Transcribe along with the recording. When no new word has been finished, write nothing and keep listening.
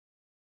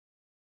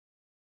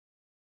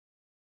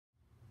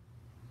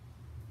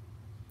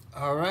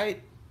All right,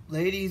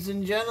 ladies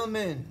and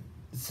gentlemen,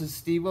 this is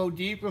Steve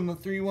OG from the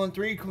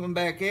 313 coming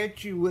back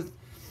at you with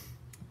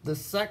the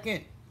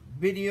second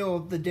video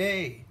of the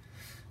day.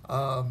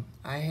 I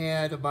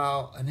had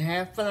about a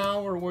half an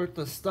hour worth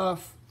of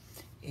stuff,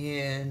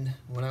 and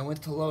when I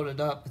went to load it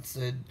up, it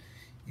said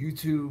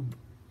YouTube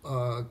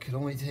could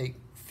only take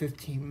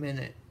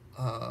 15-minute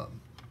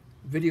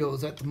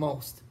videos at the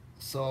most.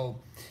 So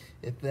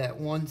if that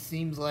one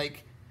seems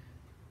like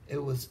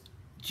it was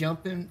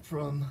jumping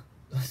from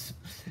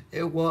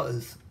it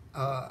was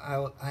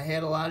I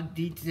had a lot of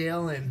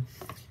detail and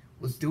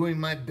was doing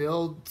my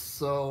build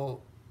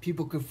so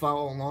people could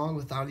follow along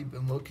without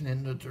even looking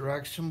in the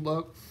direction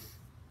book,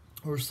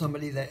 or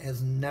somebody that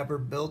has never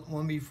built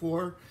one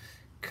before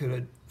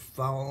could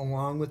follow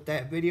along with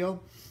that video.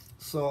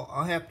 So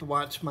I'll have to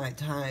watch my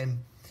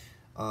time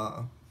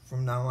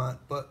from now on.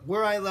 But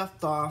where I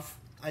left off,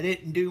 I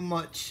didn't do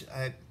much.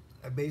 I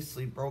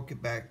basically broke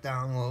it back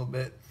down a little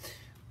bit,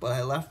 but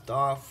I left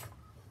off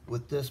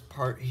with this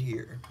part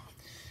here.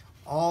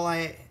 All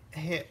I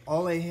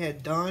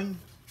had done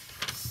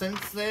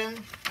since then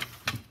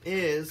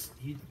is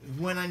you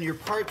went on your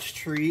parts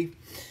tree.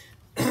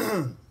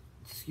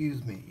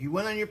 Excuse me. You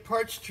went on your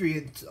parts tree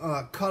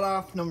and cut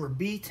off number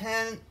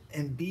B10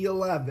 and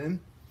B11,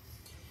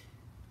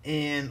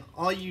 and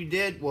all you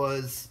did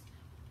was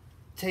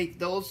take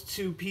those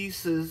two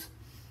pieces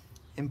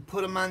and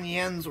put them on the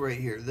ends right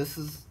here. This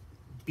is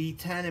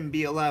B10 and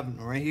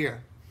B11 right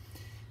here.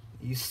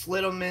 You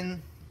slid them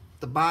in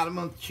the bottom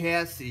of the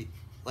chassis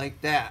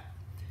like that.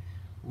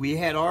 We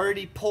had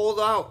already pulled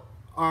out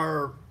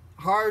our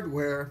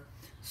hardware,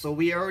 so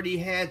we already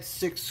had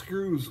 6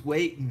 screws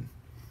waiting,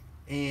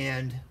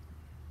 and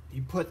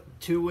you put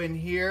 2 in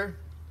here,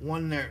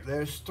 1 there.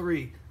 There's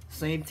 3.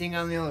 Same thing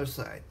on the other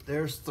side.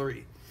 There's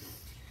 3.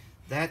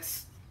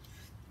 That's,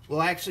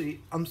 well, actually,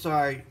 I'm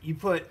sorry, you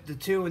put the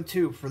 2 and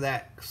 2 for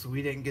that, so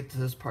we didn't get to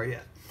this part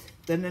yet.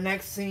 Then the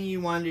next thing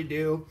you want to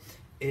do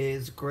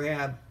is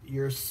grab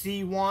your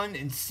C1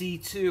 and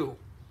C2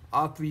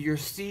 off of your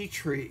C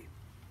tree,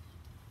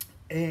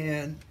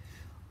 and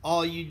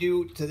all you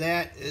do to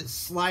that is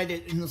slide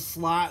it in the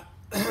slot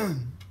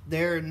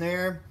there and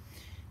there,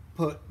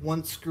 put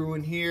 1 screw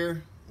in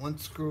here, 1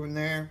 screw in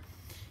there,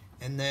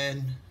 and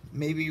then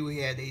maybe we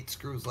had 8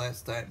 screws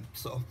last time,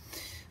 so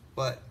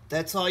but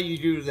that's all you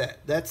do to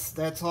that.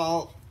 That's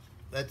all.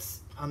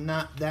 I'm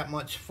not that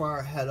much far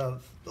ahead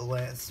of the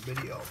last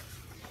video.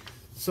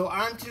 So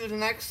on to the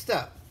next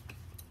step,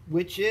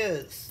 which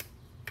is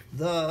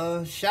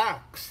the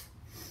shocks.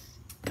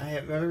 I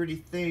have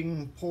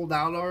everything pulled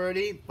out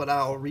already, but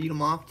I'll read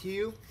them off to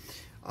you.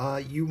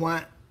 You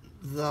want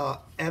the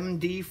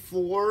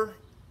MD4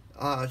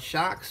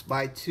 shocks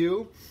by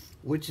 2,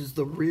 which is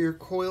the rear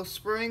coil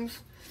springs,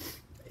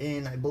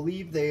 and I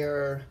believe they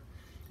are,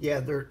 yeah,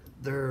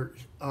 they're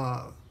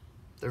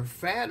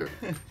fatter.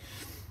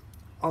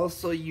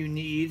 Also, you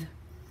need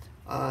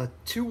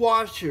 2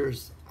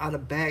 washers out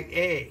of bag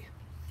A.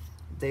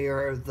 They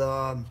are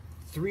the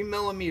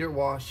 3mm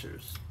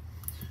washers,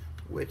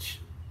 which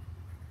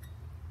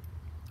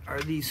are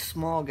these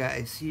small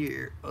guys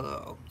here.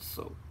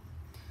 So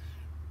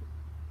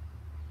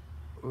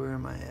where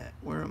am I at?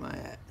 Where am I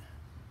at?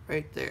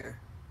 Right there.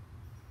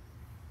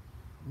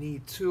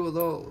 Need 2 of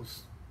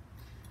those.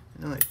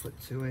 And then I put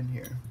 2 in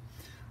here.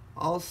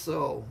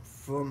 Also,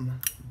 from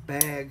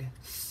bag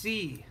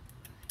C,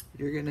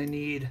 you're gonna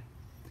need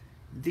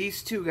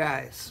these 2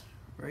 guys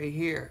right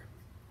here.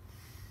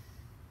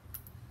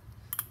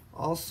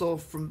 Also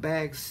from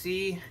bag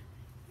C,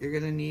 you're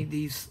gonna need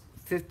these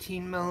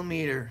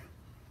 15mm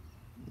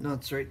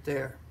nuts right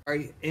there.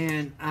 Alright,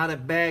 and out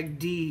of bag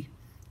D,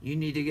 you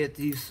need to get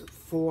these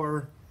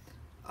 4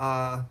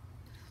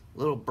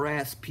 little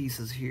brass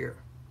pieces here.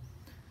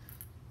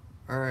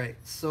 Alright,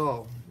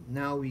 so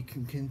now we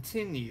can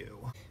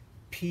continue.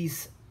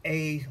 Piece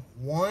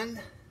A1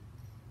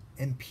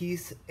 and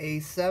piece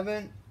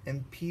A7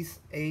 and piece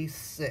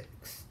A6.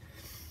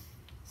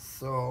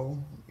 So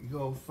you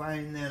go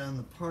find that on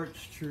the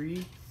parts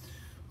tree,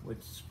 which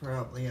is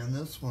probably on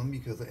this one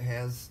because it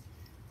has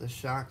the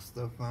shock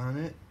stuff on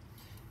it,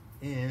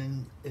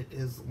 and it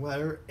is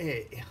letter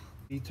A.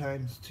 B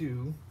times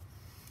 2.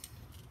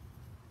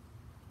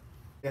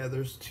 Yeah,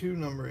 there's 2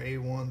 number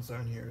A1s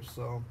on here,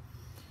 so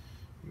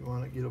you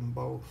want to get them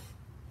both.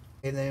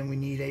 And then we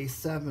need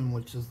A7,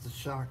 which is the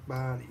shock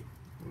body,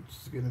 which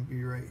is going to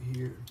be right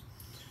here.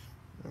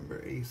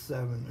 Number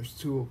A7, there's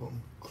 2 of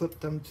them. Clip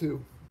them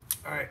too.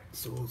 Alright,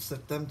 so we'll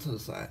set them to the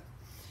side.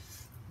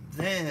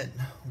 Then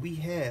we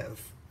have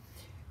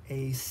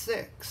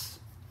A6.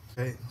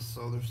 Okay,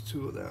 so there's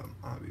 2 of them,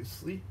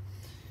 obviously.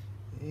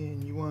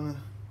 And you want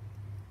to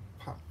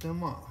pop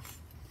them off.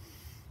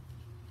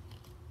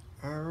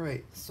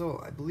 Alright,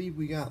 so I believe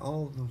we got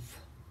all of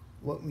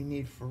what we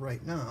need for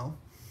right now.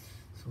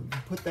 So we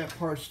can put that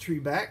parts tree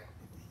back.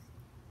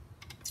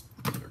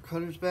 Put our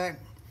cutters back.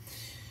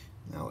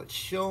 Now it's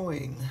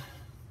showing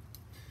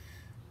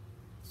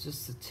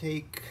just to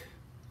take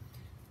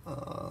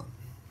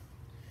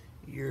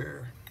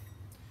your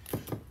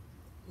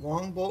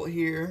long bolt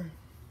here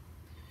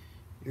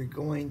you're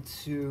going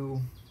to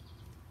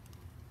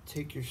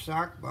take your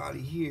shock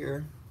body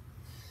here.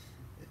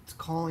 It's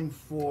calling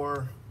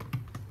for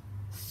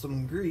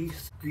some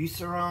grease.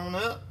 Grease around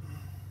it.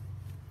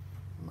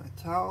 My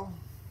towel.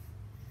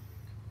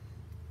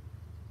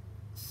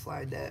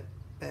 Slide that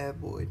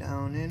bad boy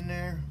down in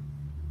there.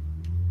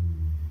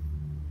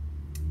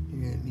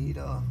 You're gonna need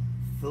a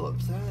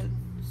Phillips head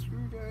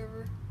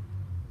screwdriver.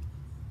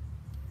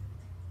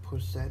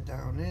 Push that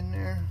down in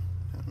there.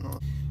 I don't know.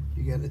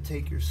 You gotta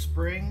take your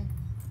spring.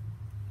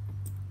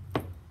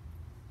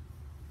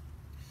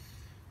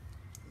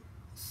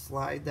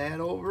 Slide that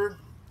over,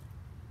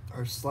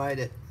 or slide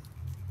it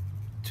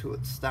till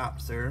it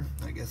stops there.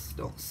 I guess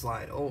don't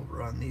slide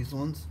over on these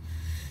ones.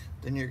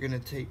 Then you're gonna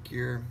take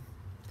your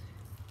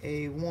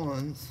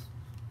A1s.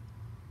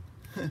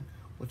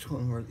 Which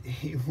one were the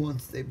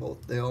A1s?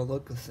 They all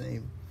look the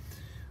same.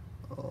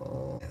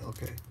 Oh,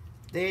 okay.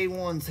 The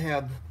A1s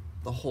have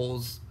the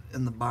holes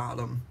in the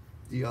bottom.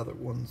 The other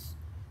ones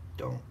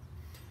don't.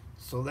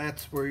 So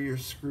that's where your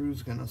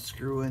screw's gonna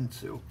screw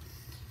into.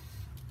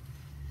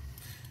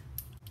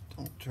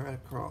 Don't try to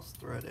cross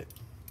thread it.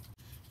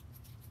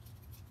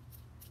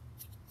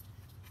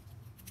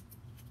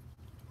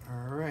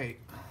 Alright.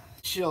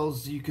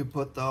 Shows you could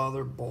put the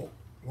other bolt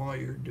while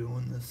you're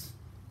doing this,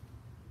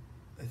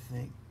 I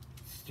think,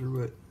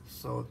 through it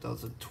so it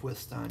doesn't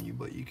twist on you,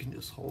 but you can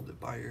just hold it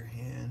by your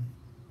hand.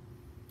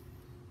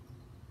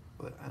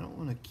 But I don't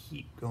want to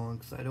keep going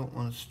because I don't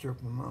want to strip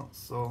them out,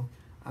 so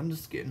I'm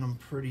just getting them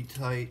pretty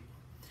tight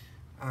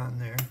on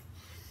there.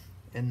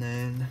 And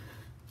then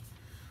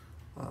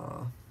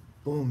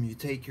boom, you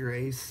take your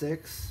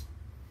A6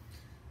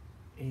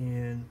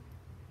 and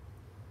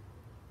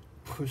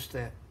push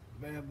that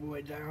bad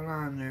boy down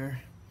on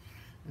there,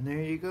 and there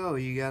you go.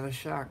 You got a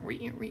shock. We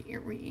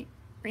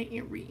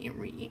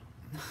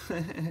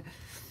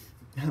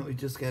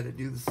just got to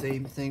do the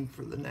same thing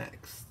for the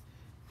next.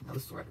 Now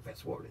this is where I can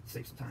fast forward it,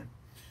 save some time.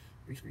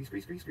 Grease, grease,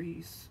 grease, grease,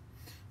 grease.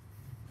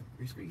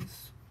 Grease,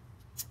 grease.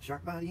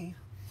 Shock body.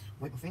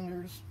 Wipe my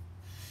fingers.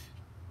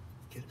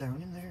 Get it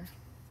down in there.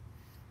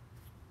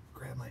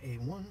 Grab my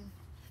A1.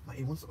 My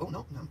A1's, oh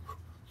no, no.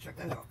 Check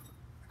that out.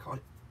 I caught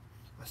it.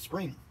 My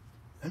spring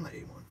and my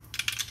A1.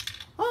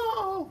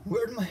 Oh,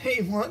 where'd my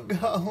A1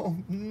 go?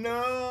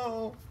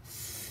 No.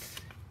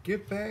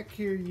 Get back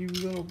here, you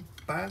little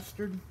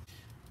bastard.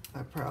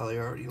 I probably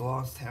already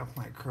lost half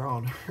my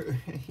crowd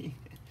already.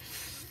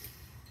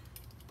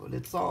 But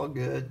it's all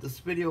good. This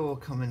video will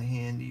come in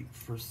handy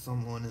for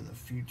someone in the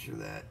future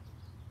that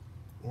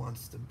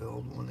wants to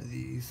build one of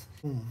these.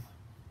 Boom.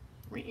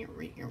 We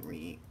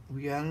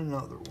got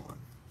another one.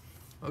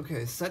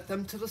 Okay, set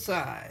them to the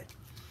side.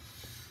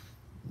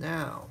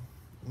 Now,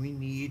 we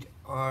need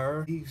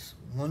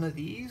one of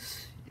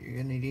these.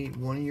 You're gonna need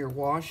one of your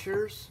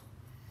washers.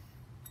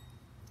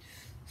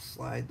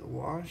 Slide the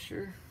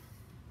washer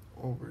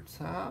over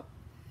top.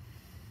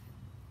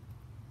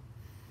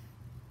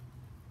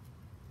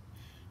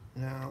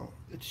 Now,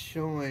 it's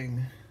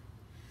showing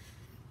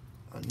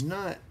a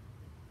nut,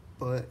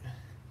 but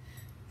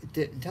it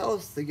didn't tell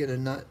us to get a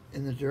nut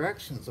in the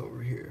directions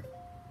over here.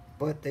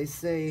 But they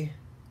say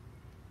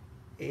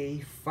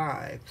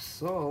A5,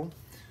 so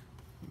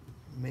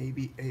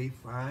maybe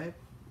A5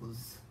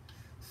 was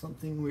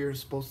something we were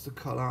supposed to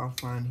cut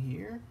off on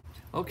here.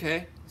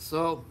 Okay,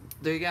 so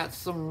they got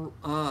some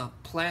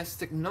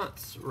plastic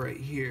nuts right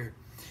here,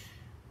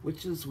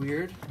 which is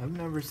weird. I've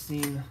never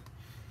seen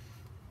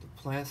the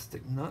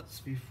plastic nuts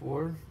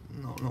before.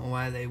 I don't know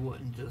why they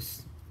wouldn't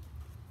just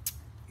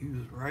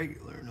use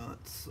regular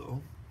nuts.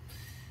 So,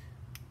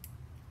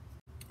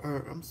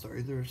 or I'm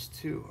sorry, there's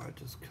two. I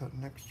just cut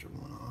an extra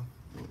one off.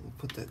 We'll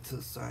put that to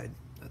the side.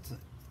 That's an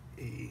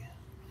A.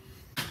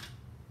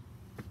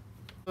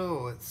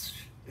 So it's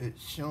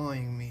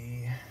showing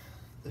me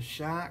the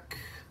shock.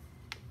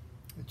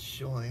 It's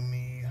showing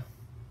me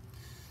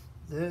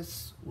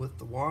this with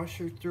the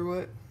washer through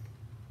it.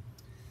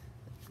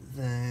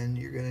 Then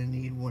you're gonna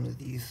need one of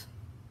these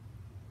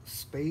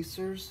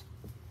spacers.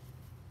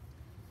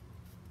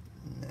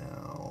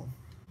 Now,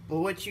 but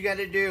what you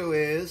gotta do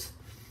is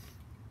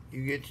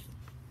you get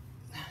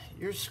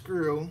your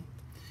screw,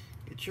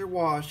 get your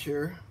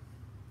washer,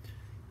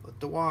 put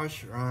the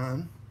washer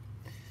on,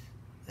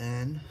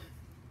 and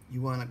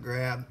you want to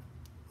grab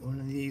one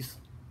of these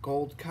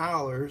gold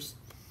collars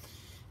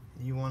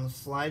and you want to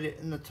slide it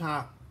in the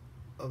top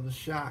of the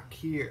shock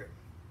here.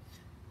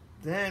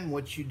 Then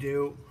what you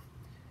do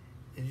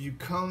is you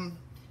come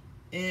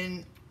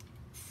in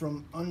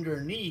from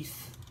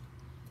underneath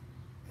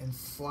and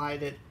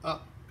slide it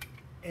up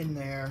in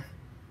there,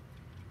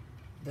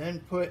 then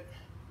put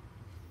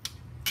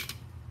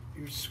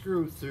your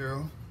screw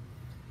through,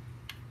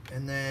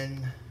 and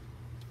then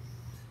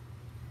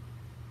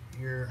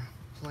your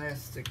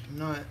plastic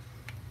nut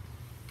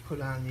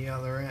put on the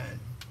other end,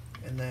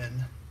 and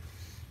then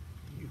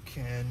you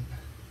can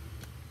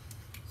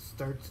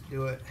start to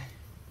do it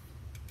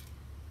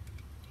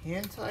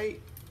hand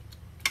tight.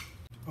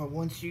 But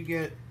once you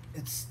get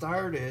it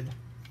started,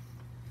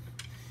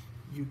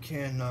 you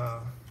can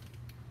I'm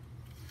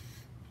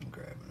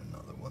grabbing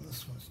another one.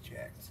 This one's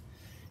jacked.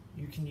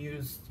 You can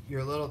use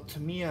your little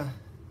Tamiya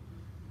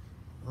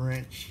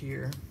wrench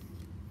here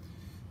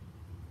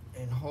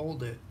and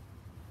hold it.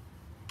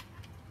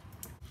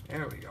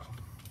 There we go.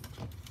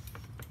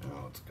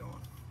 Now it's going.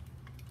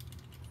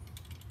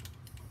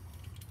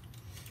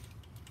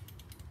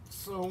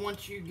 So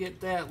once you get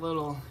that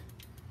little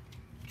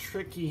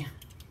tricky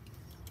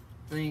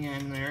thing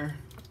in there,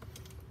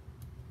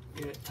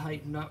 get it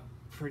tightened up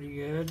pretty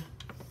good.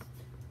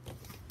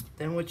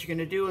 Then what you're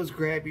going to do is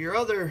grab your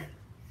other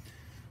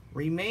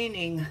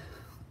remaining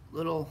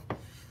little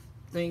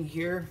thing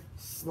here,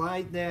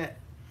 slide that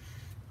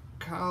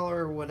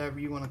collar or whatever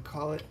you want to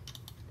call it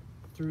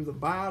through the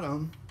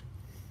bottom,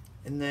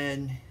 and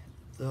then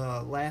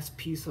the last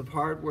piece of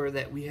hardware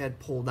that we had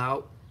pulled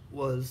out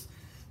was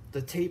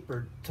the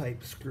tapered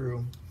type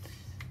screw.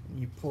 And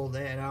you pull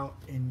that out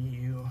and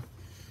you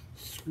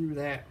screw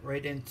that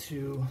right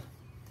into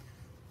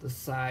the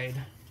side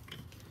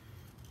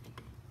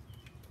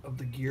of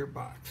the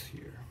gearbox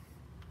here.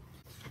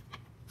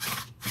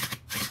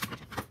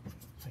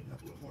 Tighten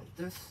up a little more with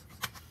this.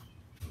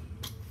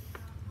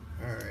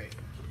 Alright,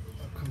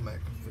 I'll come back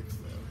and fix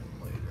that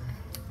one later.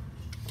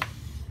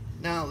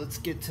 Now let's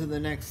get to the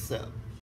next step.